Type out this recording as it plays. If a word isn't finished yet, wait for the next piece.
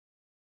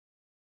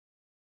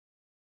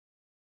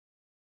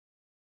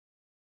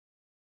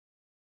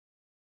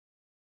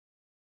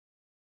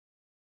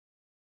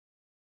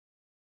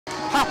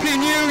Happy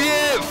New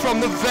Year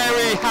from the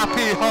very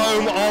happy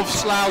home of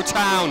Slough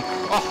Town,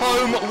 a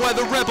home where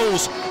the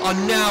Rebels are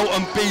now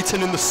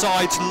unbeaten in the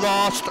side's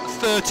last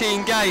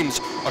 13 games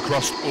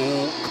across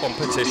all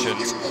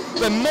competitions.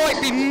 There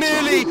might be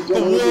merely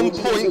a 1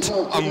 point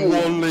and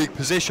 1 league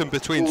position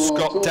between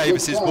Scott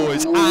Davis's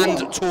boys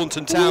and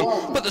Taunton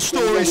Town, but the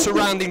stories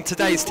surrounding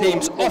today's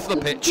teams off the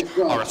pitch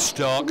are a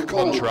stark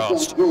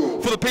contrast.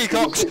 For the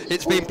Peacocks,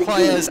 it's been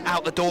players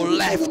out the door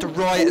left,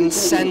 right and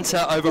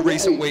centre over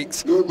recent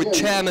weeks, with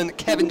Chairman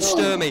Kevin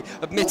Sturmey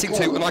admitting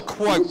to, and I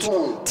quote,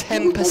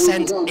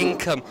 10%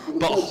 income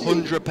but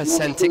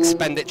 100%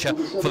 expenditure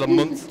for the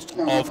months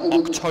of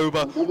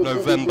October,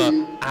 November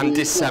and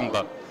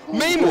December.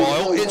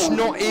 Meanwhile, it's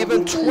not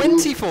even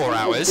 24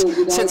 hours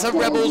since the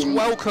Rebels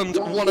welcomed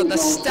one of the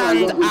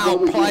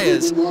standout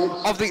players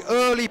of the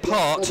early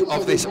part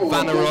of this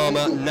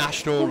Vanarama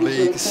National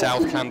League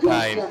South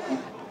campaign,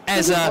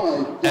 Eza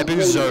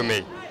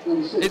Ebuzomi.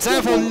 It's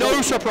therefore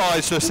no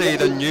surprise to see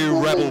the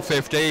new Rebel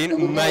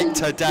 15 make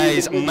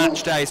today's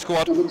matchday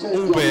squad,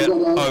 albeit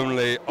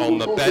only on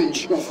the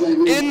bench.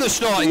 In the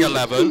starting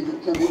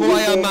 11,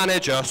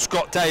 player-manager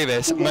Scott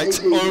Davis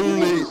makes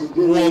only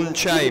 1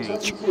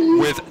 change,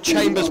 with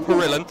Chambers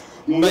Perillan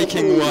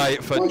making way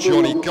for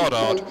Johnny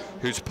Goddard,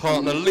 whose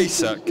partner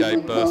Lisa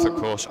gave birth, of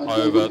course,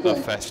 over the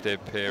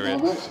festive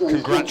period.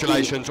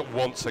 Congratulations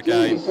once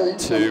again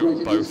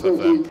to both of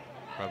them.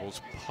 Rebels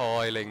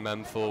piling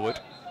men forward.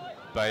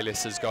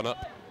 Bayliss has gone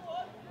up,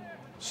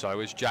 so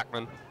is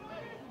Jackman,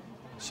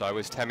 so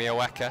is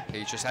Temioeka.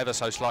 He's just ever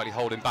so slightly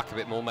holding back a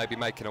bit more, maybe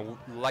making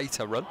a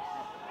later run.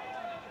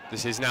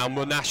 This is now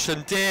Munashe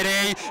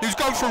Sundire, who's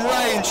gone from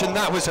range, and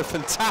that was a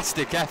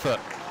fantastic effort.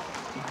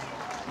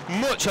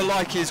 Much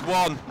alike his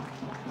one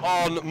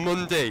on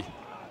Monday,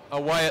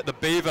 away at the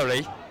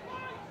Beavery.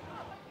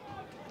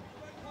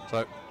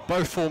 So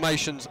both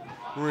formations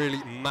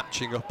really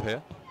matching up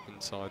here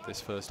inside this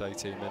first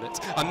 18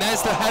 minutes. And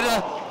there's the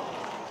header.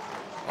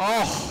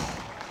 Oh,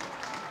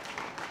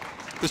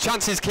 the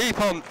chances keep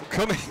on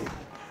coming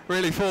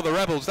really for the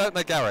Rebels, don't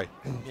they, Gary?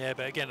 Yeah,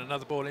 but again,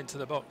 another ball into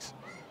the box.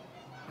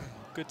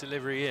 Good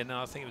delivery in.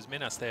 I think it was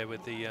Minhas there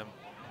with the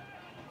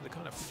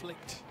kind of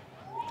flicked,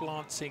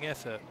 glancing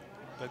effort.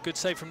 But good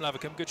save from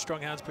Lavercombe, good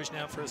strong hands pushing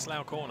out for a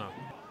Slough corner.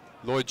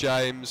 Lloyd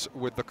James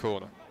with the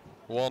corner.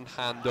 One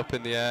hand up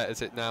in the air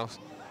as it now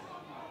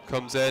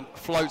comes in,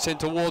 floats in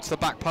towards the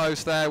back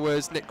post. There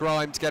was Nick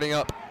Grimes getting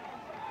up.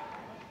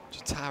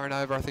 Just towering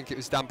over, I think it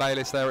was Dan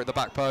Bayliss there at the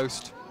back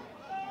post.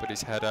 But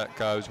his header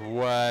goes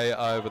way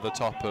over the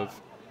top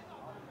of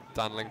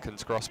Dan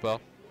Lincoln's crossbar.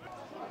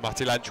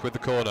 Matty Lynch with the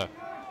corner.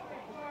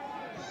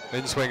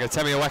 In swinger,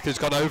 Temioeka's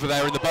gone over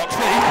there in the box.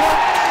 But he won't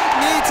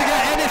need to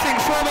get anything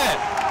from it,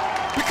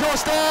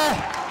 because there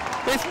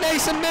is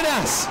Nathan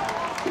Minhas.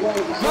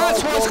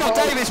 That's why Scott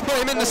Davis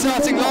put him in the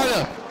starting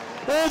lineup.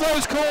 All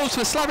those calls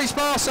for Slavi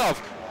Spasov.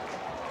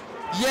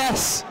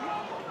 Yes.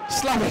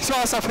 Slavi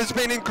Spasov has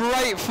been in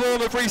great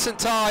form of recent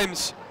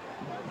times.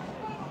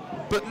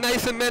 But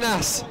Nathan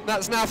Minhas,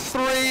 that's now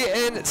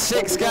 3 in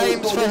 6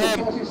 games for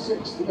him.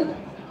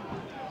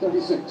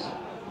 36.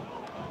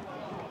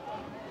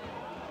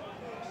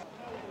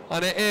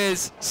 And it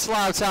is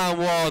Slough Town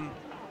 1,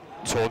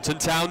 Taunton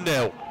Town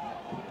 0.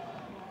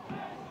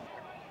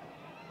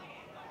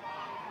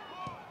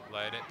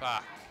 Laying it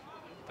back.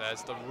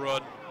 There's the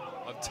run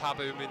of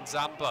Tabu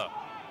Minzamba.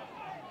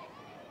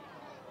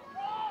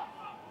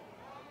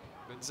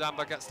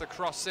 Minzamba gets the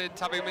cross in,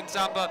 Tabu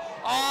Minzamba,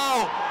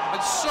 oh,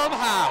 and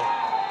somehow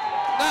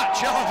that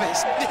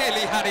Jarvis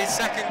nearly had his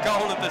 2nd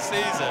goal of the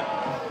season.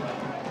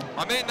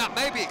 I mean, that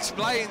maybe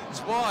explains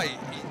why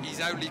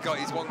he's only got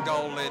his 1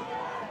 goal in,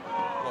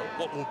 well,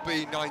 what will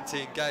be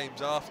 19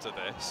 games after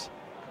this,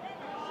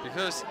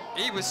 because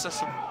he was so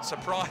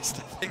surprised,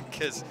 I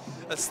think, as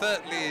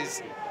certainly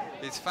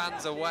his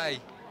fans away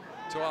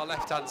to our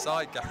left-hand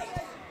side, Gary,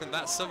 and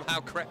that somehow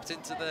crept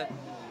into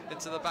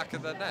the back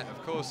of the net.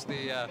 Of course,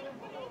 the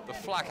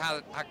flag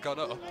had gone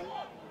up.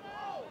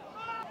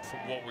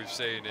 From what we've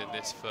seen in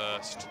this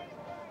first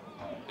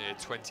near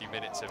 20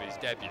 minutes of his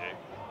debut,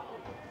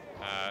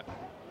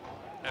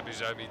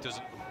 Ebuzomi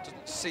doesn't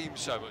seem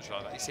so much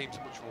like that. He seems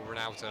much more of an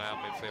out-and-out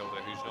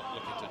midfielder who's not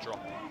looking to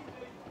drop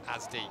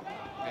as deep.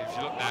 If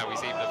you look now,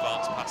 he's even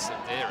advanced past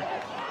Sundire.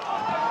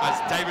 As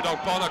David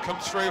Ogbonna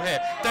comes through here.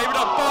 David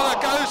Ogbonna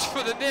goes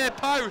for the near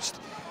post.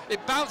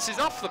 It bounces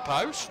off the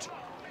post.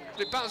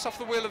 Did it bounce off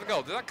the wheel of the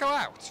goal? Did that go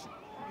out?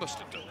 Must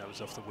have done. That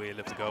was off the wheel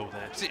of the goal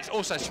there. It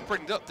also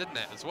springed up, didn't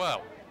it, as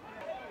well?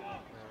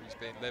 There he's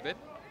been livid.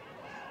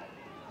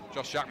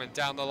 Josh Jackman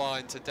down the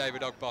line to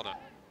David Ogbonna.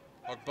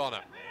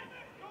 Ogbonna.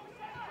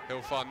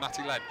 He'll find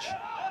Matty Lynch.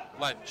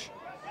 Lynch.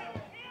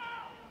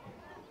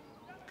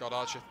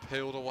 Goddard just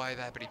peeled away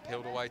there, but he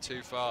peeled away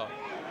too far.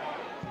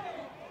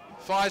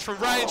 Fires from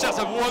range, that's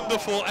a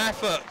wonderful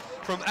effort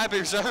from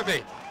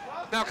Ebuzomi.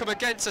 Now come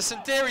against a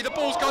Sundire, the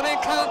ball's gone in,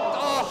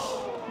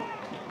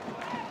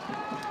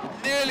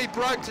 nearly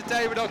broke to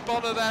David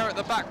Ogbonna there at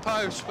the back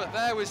post, but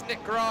there was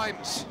Nick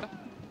Grimes.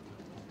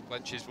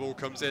 Lynch's ball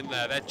comes in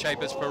there, then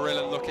Chambers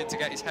Perillan looking to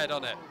get his head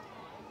on it.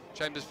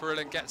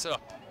 Chambers-Verillan gets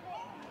up.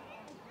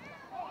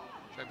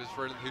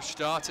 Chambers-Verillan, who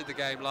started the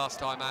game last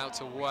time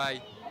out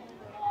away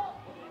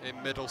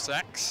in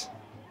Middlesex.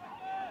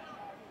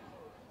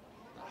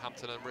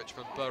 Hampton and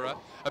Richmond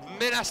Borough. And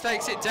Minhas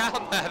takes it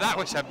down there. That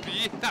would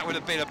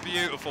have been a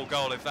beautiful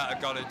goal if that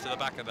had gone into the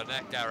back of the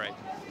net, Gary.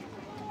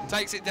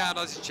 Takes it down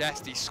on his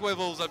chest, he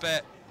swivels a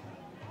bit,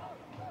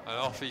 and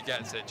off he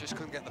gets it. Just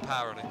couldn't get the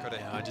power on it, could he?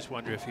 Yeah, I just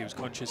wonder if he was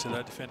conscious of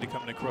that defender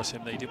coming across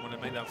him, that he didn't want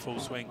to make that full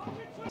swing.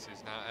 This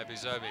is now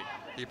Ebizomi.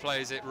 He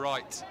plays it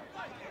right.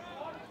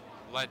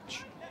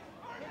 Lench.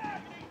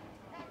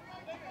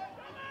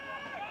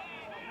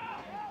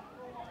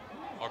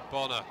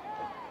 Ogbonna.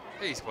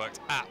 He's worked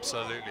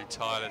absolutely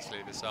tirelessly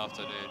this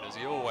afternoon, as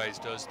he always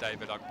does,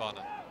 David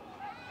Ogbonna.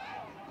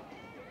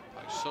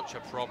 Such a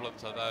problem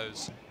to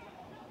those.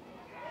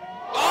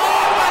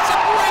 Oh, that's a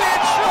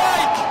brilliant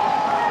strike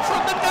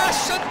from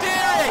Munashe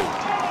Sundire!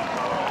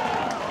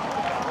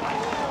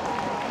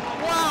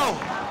 Wow!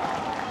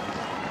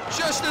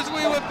 Just as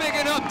we were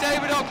bigging up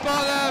David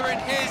Ogbonna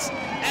and his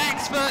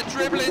expert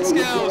dribbling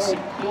skills,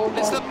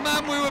 it's the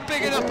man we were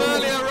bigging up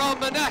earlier on,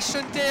 Munashe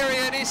Sundire,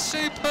 and his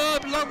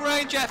superb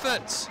long-range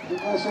efforts.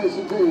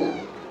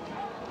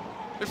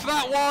 If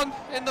that one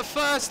in the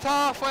first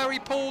half, where he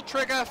pulled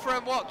trigger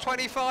from, what,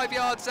 25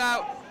 yards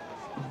out,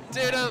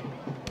 didn't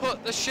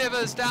put the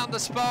shivers down the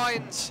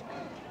spines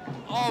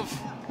of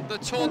the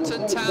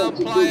Taunton Town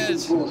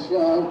players,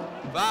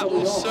 that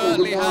will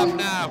certainly have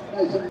now.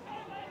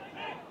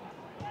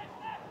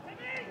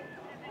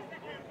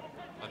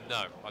 And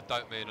no, I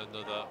don't mean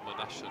another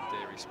Munashe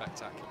Sundire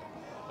spectacular,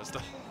 as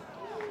the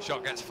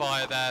shot gets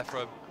fired there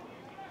from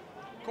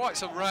quite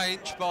some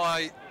range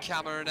by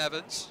Cameron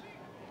Evans.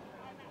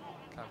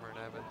 Cameron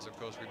Evans, of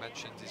course, we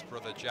mentioned his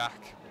brother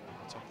Jack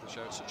at the top of the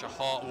show. It's such a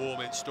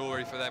heartwarming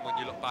story for them when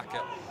you look back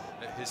at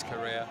his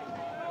career.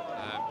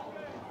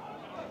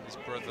 His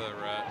brother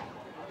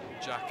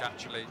Jack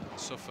actually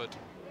suffered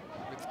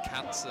with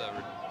cancer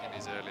in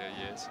his earlier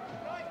years.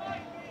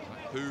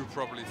 Who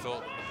probably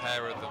thought that the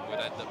pair of them would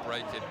end up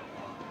breaking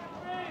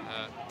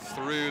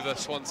through the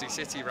Swansea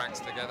City ranks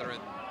together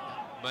and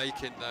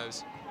making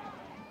those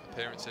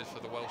appearances for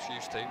the Welsh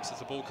youth teams, as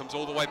the ball comes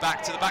all the way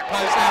back to the back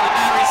post now, and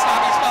there is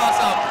Slavi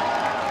Spasov.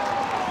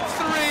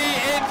 3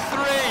 in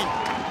 3.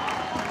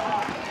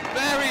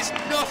 There is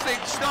nothing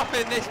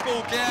stopping this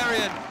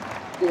Bulgarian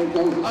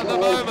at the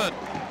moment.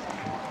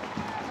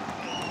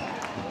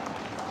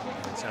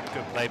 It's a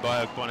good play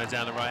by Ogbonna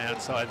down the right-hand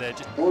side there,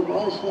 just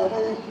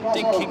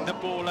dinking the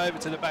ball over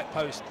to the back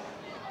post.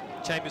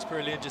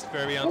 Chambers-Verillan just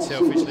very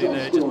unselfishly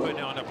there, just putting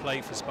it on a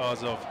play for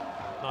Spasov.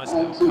 Nice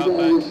little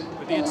cutback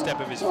with the instep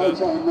of his foot,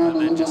 and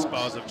then just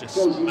Spasov just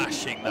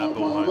smashing that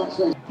ball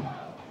home.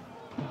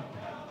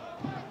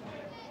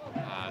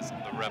 As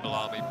the Rebel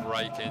Army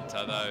break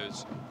into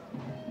those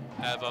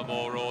ever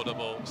more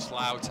audible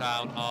Slough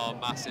Town are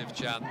massive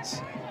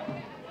chants.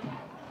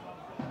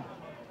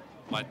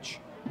 Lench.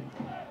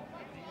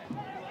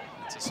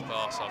 To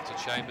Spasov, to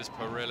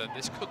Chambers-Verillan.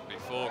 This couldn't be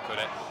 4, could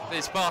it?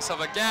 There's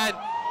Spasov again.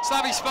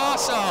 Slavi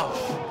Spasov!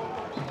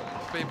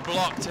 It's been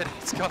blocked and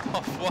it's gone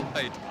off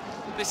wide.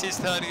 This is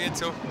turning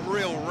into a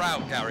real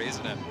rout, Gary,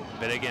 isn't it?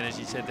 But again, as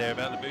you said there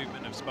about the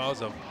movement of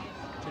Spasov,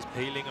 just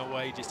peeling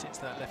away just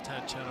into that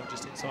left-hand channel,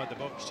 just inside the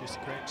box, just to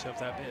create himself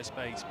that bit of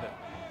space. But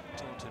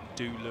Taunton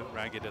do look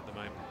ragged at the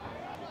moment.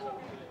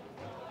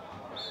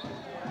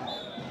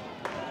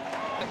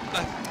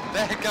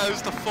 There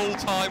goes the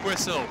full-time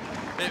whistle.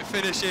 It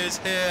finishes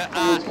here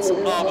at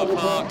Harbour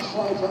Park.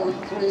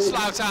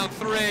 Slough Town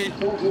 3,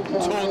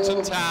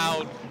 Taunton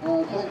Town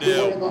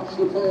 0.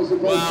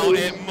 Well,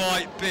 it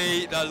might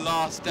be the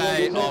last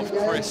day of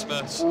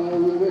Christmas,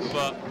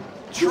 but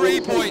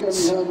 3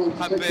 points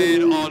have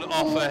been on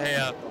offer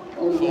here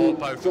for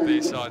both of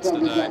these sides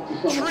today.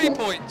 3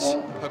 points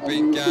have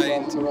been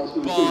gained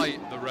by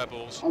the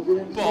Rebels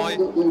by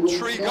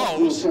 3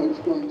 goals,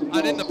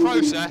 and in the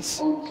process,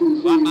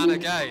 that man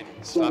again,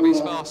 Slavi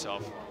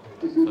Spasov,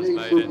 has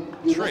made it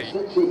 3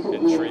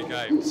 in 3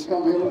 games.